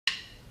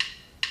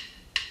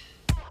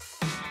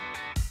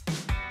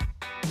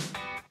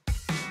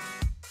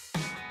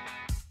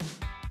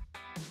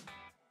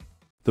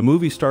The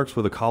movie starts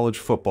with a college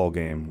football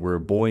game where a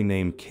boy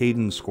named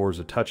Cayden scores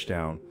a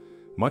touchdown,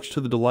 much to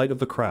the delight of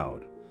the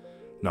crowd.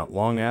 Not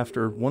long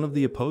after, one of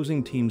the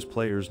opposing team's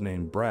players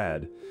named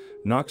Brad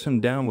knocks him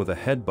down with a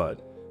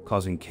headbutt,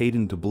 causing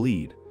Cayden to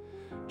bleed.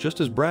 Just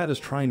as Brad is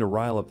trying to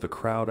rile up the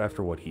crowd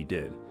after what he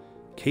did,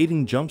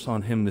 Cayden jumps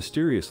on him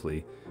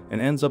mysteriously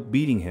and ends up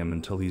beating him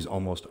until he's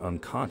almost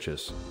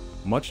unconscious,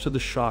 much to the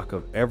shock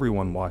of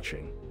everyone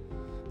watching.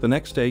 The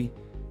next day,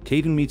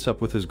 Cayden meets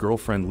up with his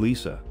girlfriend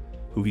Lisa,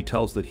 who he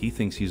tells that he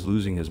thinks he's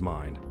losing his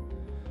mind.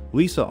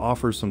 Lisa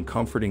offers some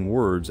comforting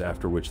words,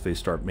 after which they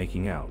start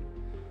making out.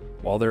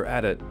 While they're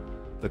at it,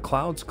 the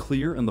clouds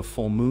clear and the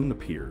full moon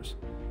appears,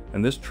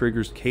 and this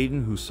triggers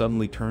Cayden, who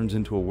suddenly turns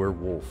into a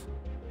werewolf.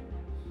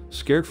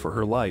 Scared for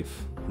her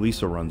life,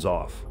 Lisa runs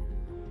off.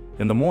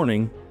 In the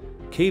morning,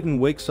 Cayden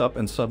wakes up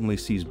and suddenly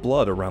sees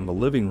blood around the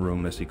living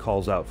room as he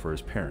calls out for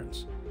his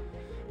parents.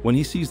 When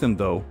he sees them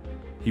though,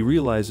 he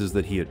realizes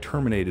that he had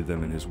terminated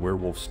them in his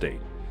werewolf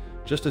state.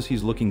 Just as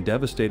he's looking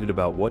devastated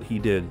about what he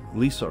did,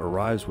 Lisa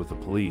arrives with the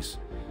police,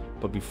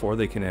 but before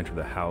they can enter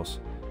the house,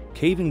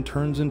 Cayden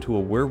turns into a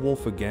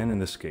werewolf again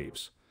and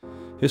escapes.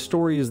 His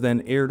story is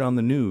then aired on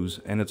the news,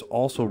 and it's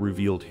also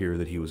revealed here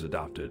that he was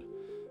adopted.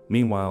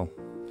 Meanwhile,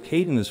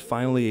 Cayden is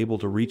finally able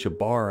to reach a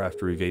bar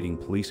after evading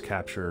police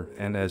capture,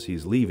 and as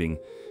he's leaving,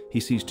 he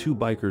sees two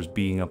bikers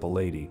beating up a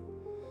lady.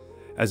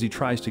 As he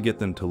tries to get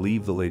them to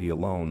leave the lady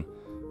alone,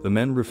 the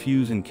men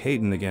refuse and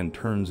Cayden again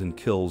turns and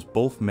kills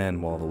both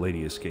men while the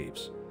lady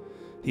escapes.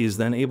 He is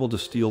then able to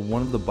steal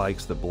one of the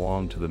bikes that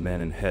belonged to the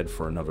men and head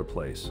for another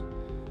place.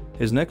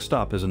 His next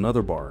stop is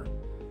another bar,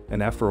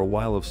 and after a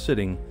while of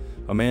sitting,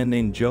 a man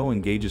named Joe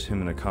engages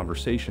him in a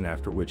conversation,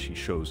 after which he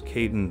shows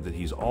Cayden that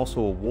he's also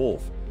a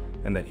wolf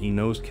and that he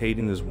knows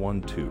Cayden is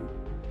one too.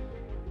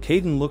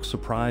 Cayden looks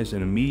surprised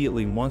and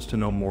immediately wants to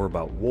know more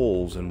about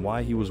wolves and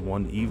why he was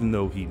one even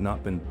though he'd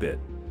not been bit.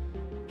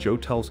 Joe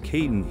tells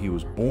Cayden he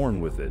was born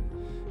with it,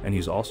 and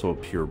he's also a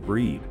pure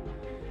breed.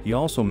 He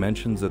also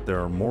mentions that there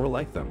are more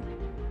like them.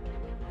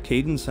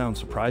 Cayden sounds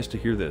surprised to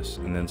hear this,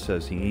 and then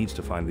says he needs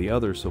to find the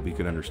other so he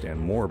can understand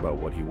more about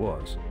what he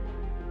was.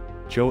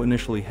 Joe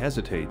initially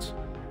hesitates,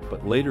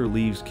 but later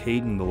leaves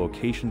Cayden the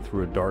location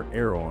through a dart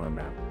arrow on a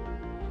map.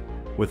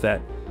 With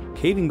that,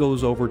 Cayden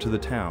goes over to the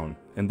town,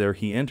 and there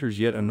he enters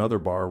yet another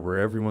bar where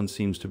everyone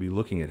seems to be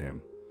looking at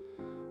him.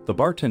 The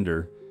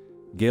bartender,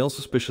 Gail,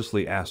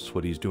 suspiciously asks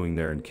what he's doing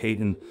there, and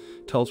Cayden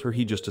tells her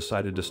he just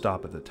decided to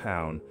stop at the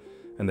town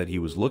and that he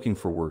was looking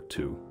for work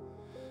too.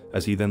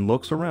 As he then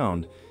looks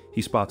around,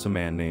 he spots a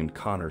man named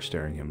Connor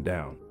staring him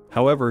down.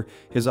 However,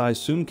 his eyes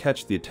soon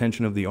catch the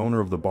attention of the owner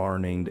of the bar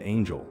named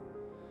Angel.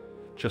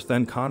 Just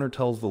then, Connor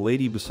tells the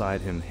lady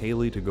beside him,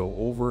 Haley, to go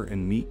over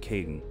and meet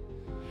Cayden.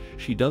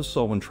 She does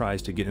so and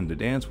tries to get him to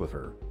dance with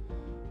her,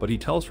 but he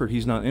tells her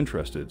he's not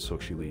interested, so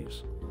she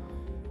leaves.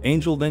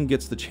 Angel then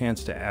gets the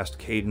chance to ask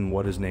Cayden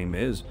what his name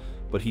is,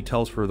 but he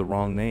tells her the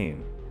wrong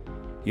name.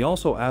 He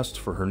also asks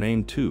for her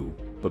name too,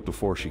 but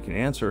before she can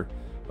answer,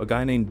 a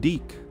guy named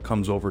Deke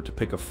comes over to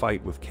pick a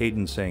fight with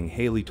Cayden, saying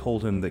Haley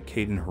told him that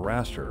Cayden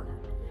harassed her.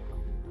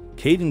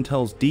 Cayden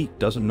tells Deke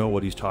doesn't know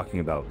what he's talking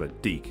about,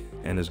 but Deke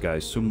and his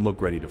guys soon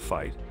look ready to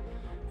fight.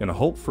 In a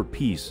hope for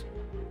peace,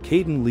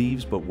 Cayden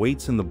leaves but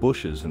waits in the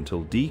bushes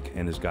until Deke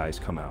and his guys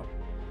come out.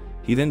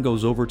 He then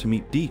goes over to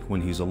meet Deke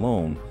when he's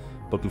alone,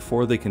 but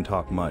before they can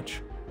talk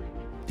much,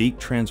 Deke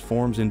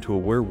transforms into a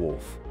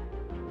werewolf.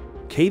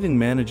 Cayden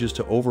manages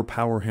to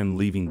overpower him,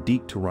 leaving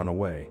Deke to run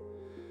away.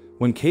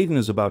 When Cayden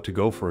is about to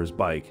go for his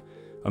bike,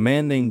 a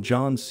man named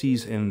John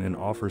sees him and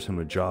offers him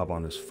a job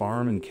on his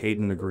farm, and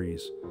Cayden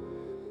agrees.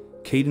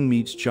 Cayden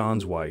meets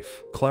John's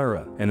wife,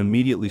 Clara, and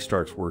immediately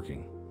starts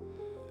working.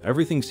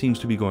 Everything seems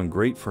to be going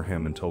great for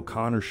him until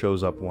Connor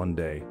shows up one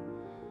day.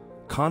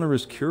 Connor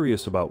is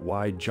curious about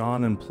why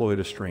John employed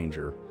a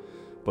stranger,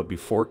 but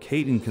before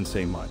Cayden can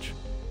say much,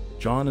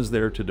 John is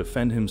there to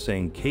defend him,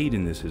 saying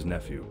Cayden is his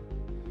nephew.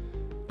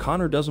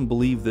 Connor doesn't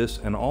believe this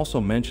and also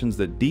mentions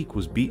that Deke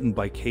was beaten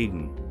by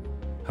Cayden.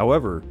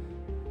 However,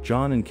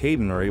 John and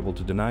Cayden are able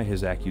to deny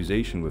his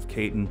accusation, with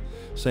Cayden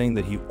saying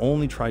that he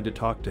only tried to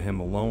talk to him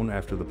alone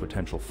after the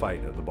potential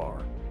fight at the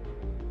bar.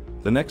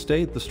 The next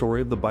day, the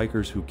story of the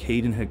bikers who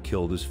Cayden had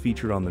killed is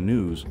featured on the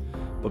news,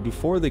 but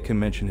before they can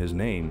mention his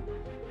name,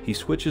 he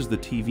switches the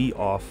TV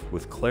off,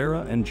 with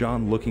Clara and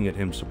John looking at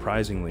him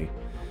surprisingly.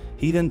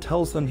 He then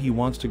tells them he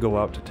wants to go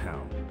out to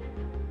town.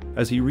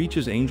 As he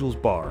reaches Angel's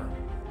bar,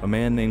 a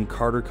man named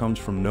Carter comes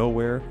from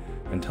nowhere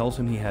and tells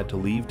him he had to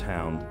leave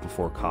town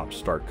before cops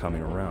start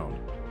coming around.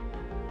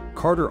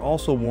 Carter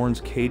also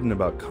warns Cayden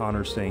about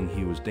Connor, saying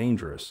he was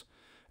dangerous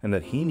and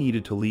that he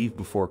needed to leave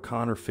before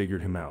Connor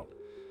figured him out.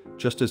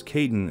 Just as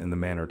Cayden and the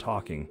man are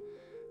talking,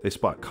 they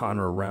spot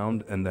Connor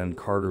around, and then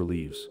Carter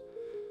leaves.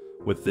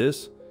 With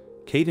this,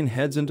 Cayden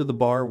heads into the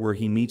bar where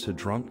he meets a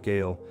drunk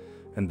Gail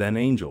and then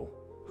Angel,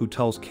 who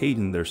tells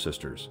Cayden they're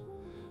sisters.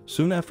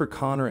 Soon after,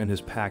 Connor and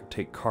his pack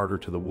take Carter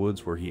to the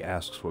woods, where he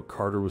asks what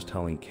Carter was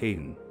telling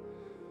Cayden.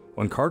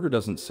 When Carter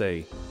doesn't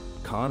say,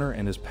 Connor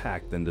and his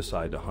pack then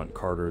decide to hunt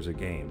Carter as a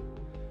game.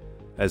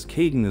 As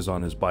Cayden is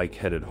on his bike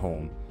headed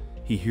home,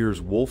 he he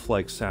hears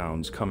wolf-like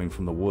sounds coming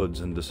from the woods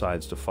and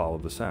decides to follow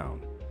the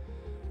sound.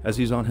 As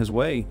he's on his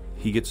way,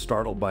 he gets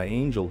startled by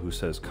Angel, who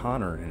says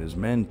Connor and his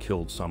men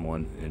killed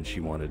someone and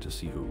she wanted to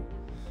see who.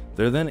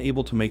 They're then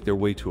able to make their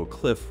way to a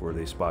cliff where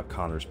they spot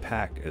Connor's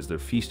pack as they're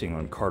feasting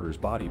on Carter's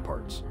body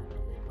parts.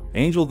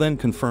 Angel then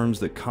confirms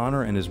that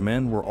Connor and his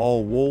men were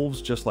all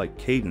wolves just like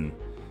Cayden,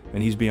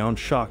 and he's beyond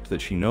shocked that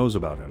she knows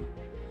about him.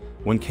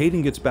 When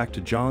Cayden gets back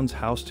to John's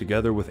house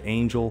together with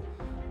Angel,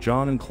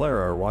 John and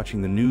Clara are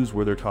watching the news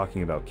where they're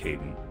talking about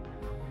Cayden.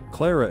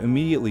 Clara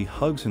immediately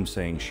hugs him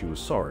saying she was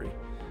sorry,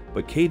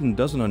 but Cayden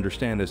doesn't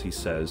understand as he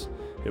says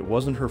it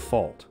wasn't her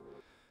fault.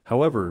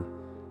 However,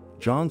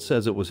 John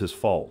says it was his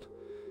fault.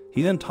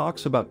 He then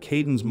talks about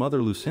Cayden's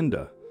mother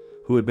Lucinda,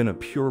 who had been a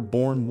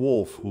pure-born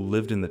wolf who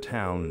lived in the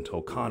town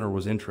until Connor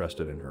was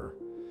interested in her.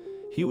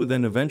 He would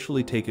then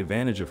eventually take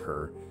advantage of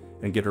her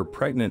and get her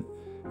pregnant,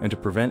 and to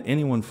prevent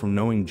anyone from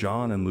knowing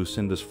John and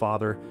Lucinda's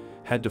father,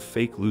 had to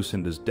fake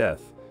Lucinda's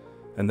death,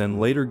 and then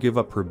later give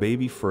up her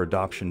baby for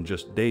adoption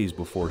just days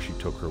before she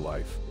took her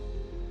life.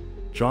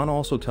 John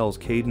also tells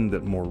Cayden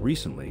that more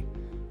recently,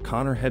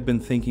 Connor had been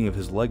thinking of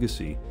his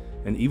legacy,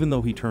 and even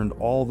though he turned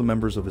all the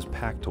members of his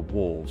pack to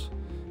wolves,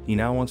 he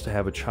now wants to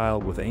have a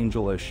child with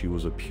Angel as she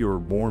was a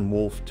pure-born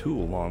wolf too,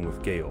 along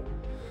with Gale,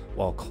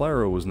 while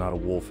Clara was not a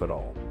wolf at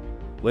all.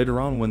 Later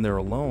on, when they're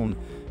alone,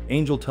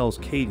 Angel tells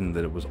Cayden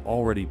that it was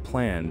already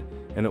planned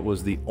and it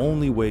was the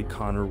only way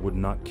Connor would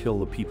not kill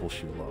the people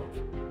she loved.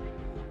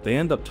 They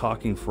end up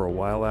talking for a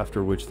while,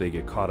 after which they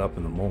get caught up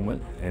in the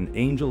moment and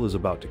Angel is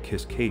about to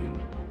kiss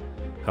Cayden.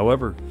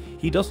 However,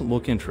 he doesn't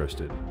look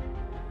interested.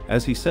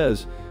 As he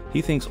says,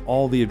 he thinks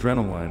all the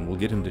adrenaline will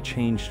get him to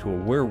change to a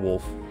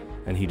werewolf,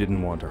 and he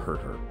didn't want to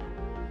hurt her.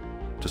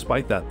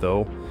 Despite that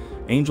though,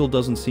 Angel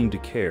doesn't seem to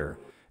care,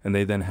 and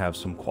they then have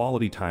some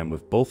quality time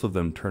with both of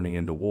them turning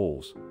into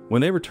wolves.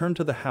 When they return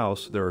to the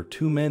house, there are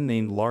two men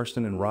named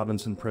Larson and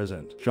Robinson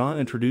present. John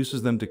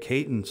introduces them to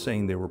Cayden,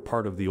 saying they were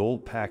part of the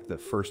old pack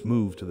that first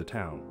moved to the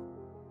town.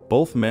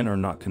 Both men are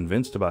not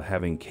convinced about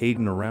having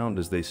Cayden around,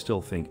 as they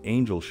still think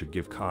Angel should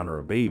give Connor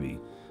a baby,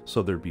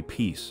 so there'd be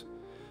peace.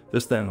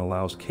 This then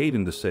allows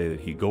Cayden to say that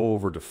he'd go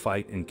over to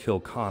fight and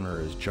kill Connor,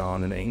 as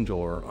John and Angel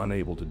are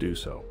unable to do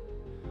so.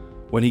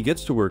 When he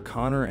gets to where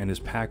Connor and his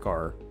pack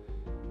are,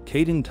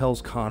 Cayden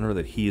tells Connor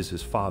that he is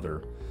his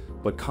father,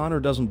 but Connor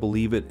doesn't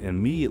believe it and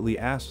immediately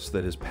asks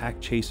that his pack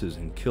chases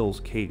and kills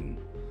Cayden.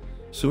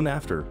 Soon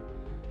after,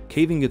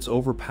 Cayden gets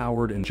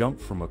overpowered and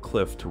jumps from a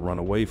cliff to run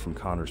away from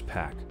Connor's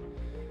pack.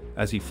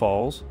 As he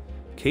falls,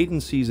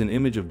 Cayden sees an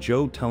image of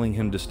Joe telling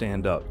him to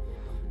stand up,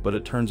 but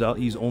it turns out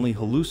he's only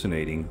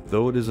hallucinating,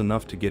 though it is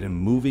enough to get him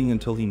moving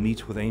until he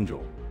meets with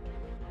Angel.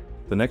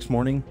 The next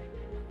morning,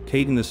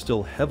 Cayden is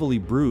still heavily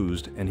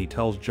bruised and he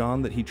tells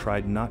John that he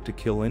tried not to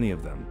kill any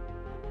of them.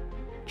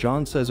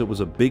 John says it was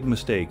a big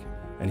mistake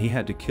and he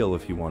had to kill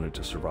if he wanted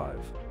to survive.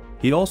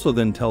 He also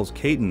then tells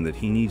Cayden that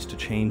he needs to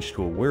change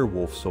to a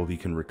werewolf so he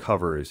can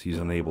recover, as he's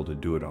unable to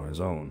do it on his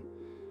own.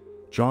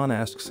 John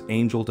asks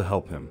Angel to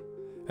help him.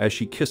 As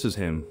she kisses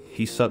him,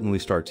 he suddenly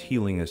starts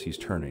healing as he's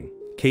turning.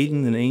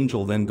 Cayden and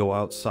Angel then go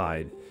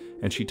outside,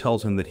 and she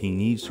tells him that he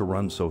needs to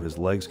run so his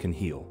legs can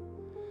heal.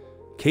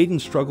 Cayden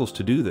struggles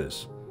to do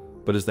this,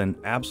 but is then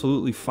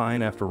absolutely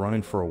fine after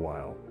running for a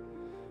while,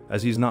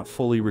 as he's not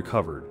fully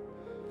recovered.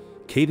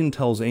 Cayden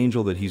tells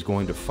Angel that he's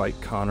going to fight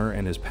Connor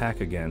and his pack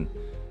again,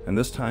 and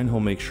this time he'll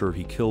make sure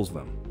he kills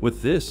them.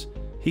 With this,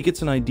 he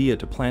gets an idea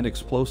to plant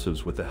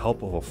explosives with the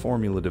help of a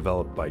formula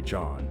developed by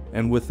John,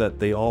 and with that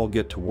they all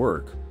get to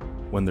work.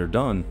 When they're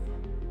done,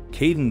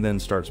 Cayden then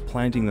starts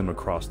planting them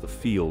across the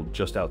field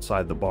just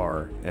outside the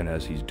bar, and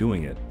as he's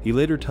doing it, he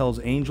later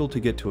tells Angel to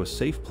get to a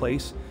safe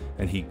place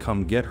and he'd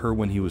come get her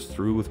when he was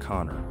through with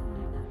Connor.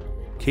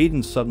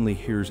 Cayden suddenly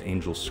hears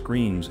Angel's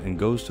screams and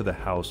goes to the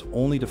house,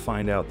 only to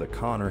find out that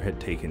Connor had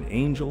taken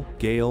Angel,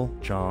 Gale,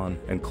 John,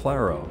 and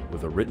Clara,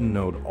 with a written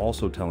note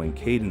also telling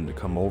Cayden to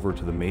come over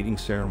to the mating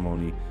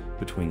ceremony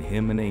between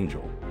him and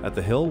Angel. At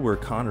the hill where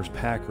Connor's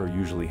pack are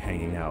usually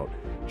hanging out,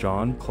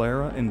 John,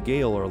 Clara, and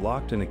Gale are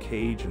locked in a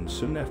cage, and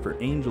soon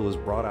after Angel is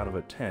brought out of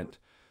a tent,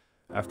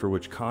 after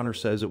which Connor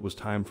says it was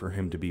time for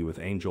him to be with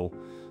Angel,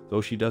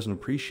 though she doesn't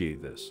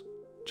appreciate this.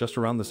 Just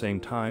around the same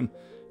time,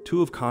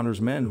 two of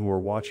Connor's men who are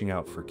watching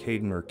out for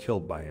Cayden are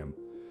killed by him,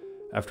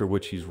 after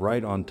which he's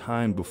right on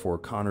time before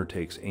Connor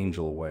takes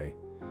Angel away.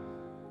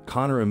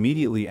 Connor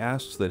immediately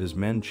asks that his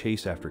men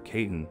chase after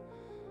Cayden,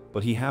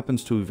 but he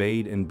happens to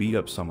evade and beat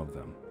up some of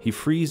them. He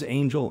frees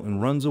Angel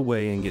and runs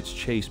away and gets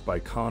chased by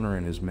Connor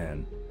and his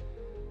men.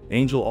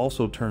 Angel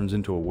also turns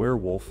into a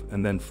werewolf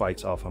and then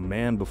fights off a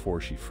man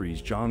before she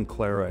frees John,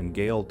 Clara, and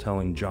Gale,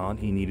 telling John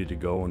he needed to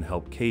go and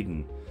help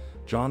Cayden.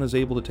 John is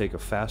able to take a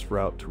fast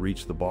route to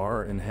reach the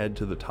bar and head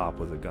to the top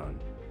with a gun.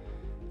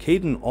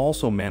 Cayden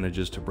also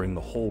manages to bring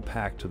the whole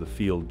pack to the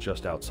field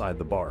just outside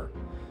the bar,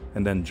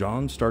 and then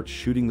John starts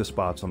shooting the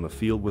spots on the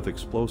field with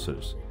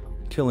explosives,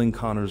 killing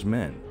Connor's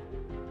men.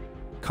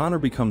 Connor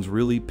becomes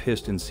really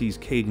pissed and sees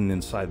Cayden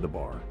inside the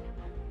bar.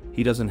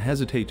 He doesn't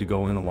hesitate to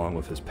go in along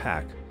with his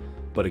pack,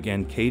 but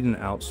again Cayden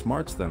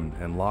outsmarts them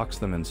and locks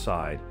them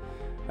inside,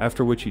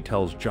 after which he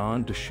tells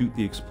John to shoot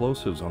the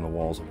explosives on the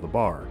walls of the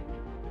bar.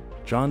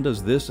 John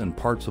does this and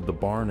parts of the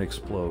barn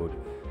explode,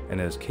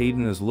 and as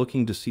Cayden is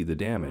looking to see the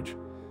damage,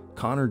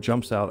 Connor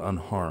jumps out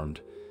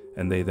unharmed,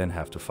 and they then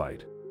have to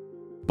fight.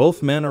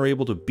 Both men are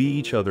able to beat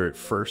each other at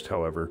first,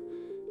 however.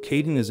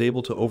 Cayden is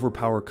able to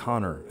overpower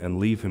Connor and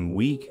leave him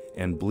weak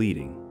and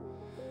bleeding.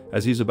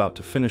 As he's about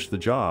to finish the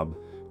job,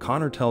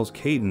 Connor tells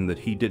Cayden that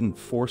he didn't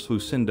force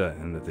Lucinda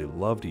and that they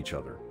loved each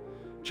other.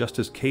 Just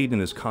as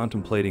Cayden is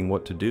contemplating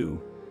what to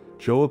do,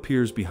 Joe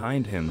appears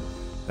behind him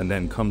and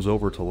then comes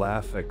over to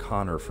laugh at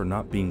Connor for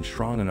not being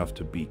strong enough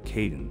to beat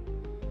Cayden.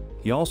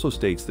 He also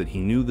states that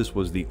he knew this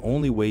was the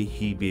only way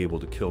he'd be able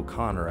to kill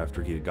Connor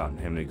after he had gotten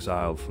him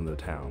exiled from the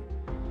town.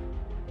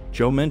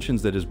 Joe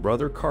mentions that his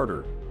brother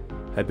Carter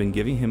had been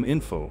giving him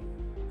info,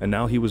 and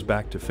now he was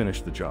back to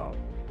finish the job.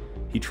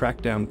 He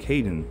tracked down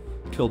Cayden,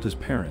 killed his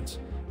parents,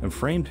 and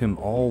framed him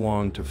all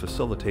along to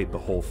facilitate the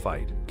whole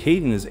fight.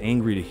 Cayden is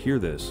angry to hear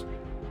this,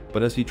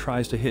 but as he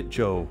tries to hit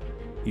Joe,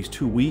 he's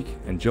too weak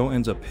and Joe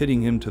ends up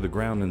hitting him to the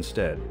ground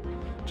instead.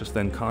 Just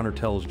then Connor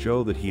tells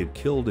Joe that he had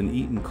killed and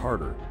eaten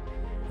Carter,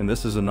 and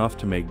this is enough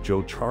to make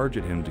Joe charge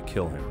at him to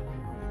kill him.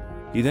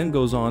 He then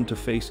goes on to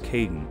face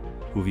Cayden,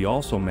 who he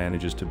also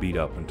manages to beat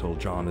up until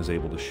John is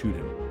able to shoot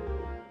him.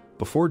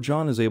 Before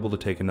John is able to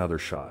take another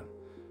shot,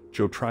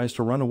 Joe tries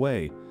to run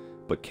away,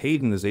 but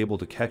Cayden is able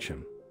to catch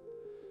him.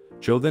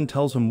 Joe then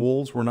tells him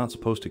wolves were not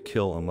supposed to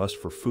kill unless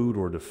for food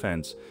or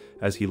defense,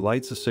 as he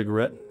lights a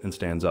cigarette and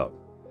stands up.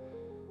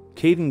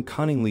 Cayden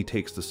cunningly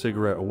takes the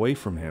cigarette away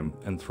from him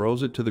and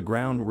throws it to the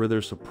ground where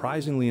there's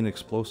surprisingly an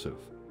explosive.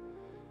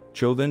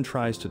 Joe then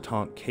tries to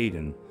taunt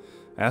Cayden,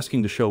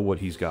 asking to show what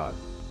he's got.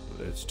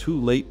 But it's too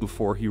late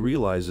before he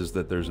realizes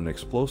that there's an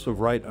explosive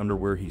right under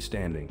where he's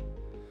standing.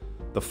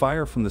 The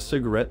fire from the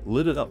cigarette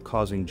lit it up,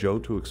 causing Joe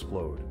to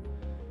explode.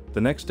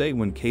 The next day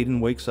when Cayden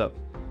wakes up,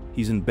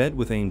 he's in bed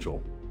with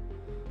Angel.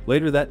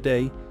 Later that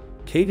day,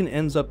 Cayden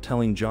ends up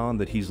telling John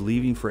that he's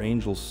leaving for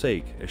Angel's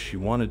sake, as she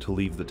wanted to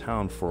leave the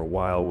town for a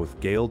while, with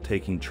Gale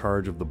taking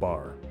charge of the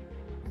bar.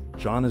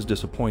 John is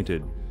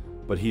disappointed,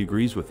 but he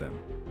agrees with him.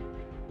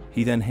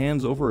 He then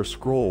hands over a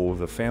scroll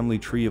with a family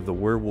tree of the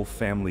werewolf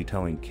family,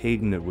 telling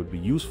Cayden it would be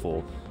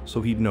useful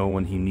so he'd know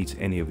when he meets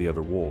any of the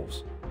other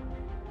wolves.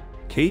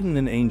 Cayden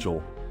and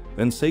Angel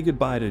then say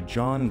goodbye to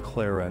John and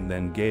Clara and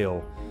then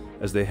Gale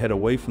as they head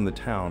away from the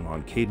town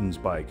on Cayden's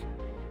bike.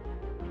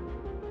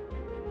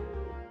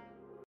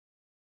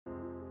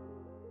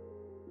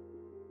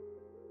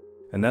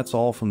 And that's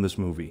all from this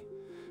movie.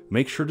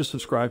 Make sure to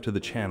subscribe to the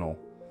channel,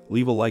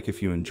 leave a like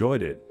if you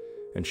enjoyed it,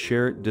 and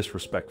share it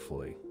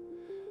disrespectfully.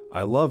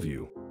 I love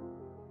you.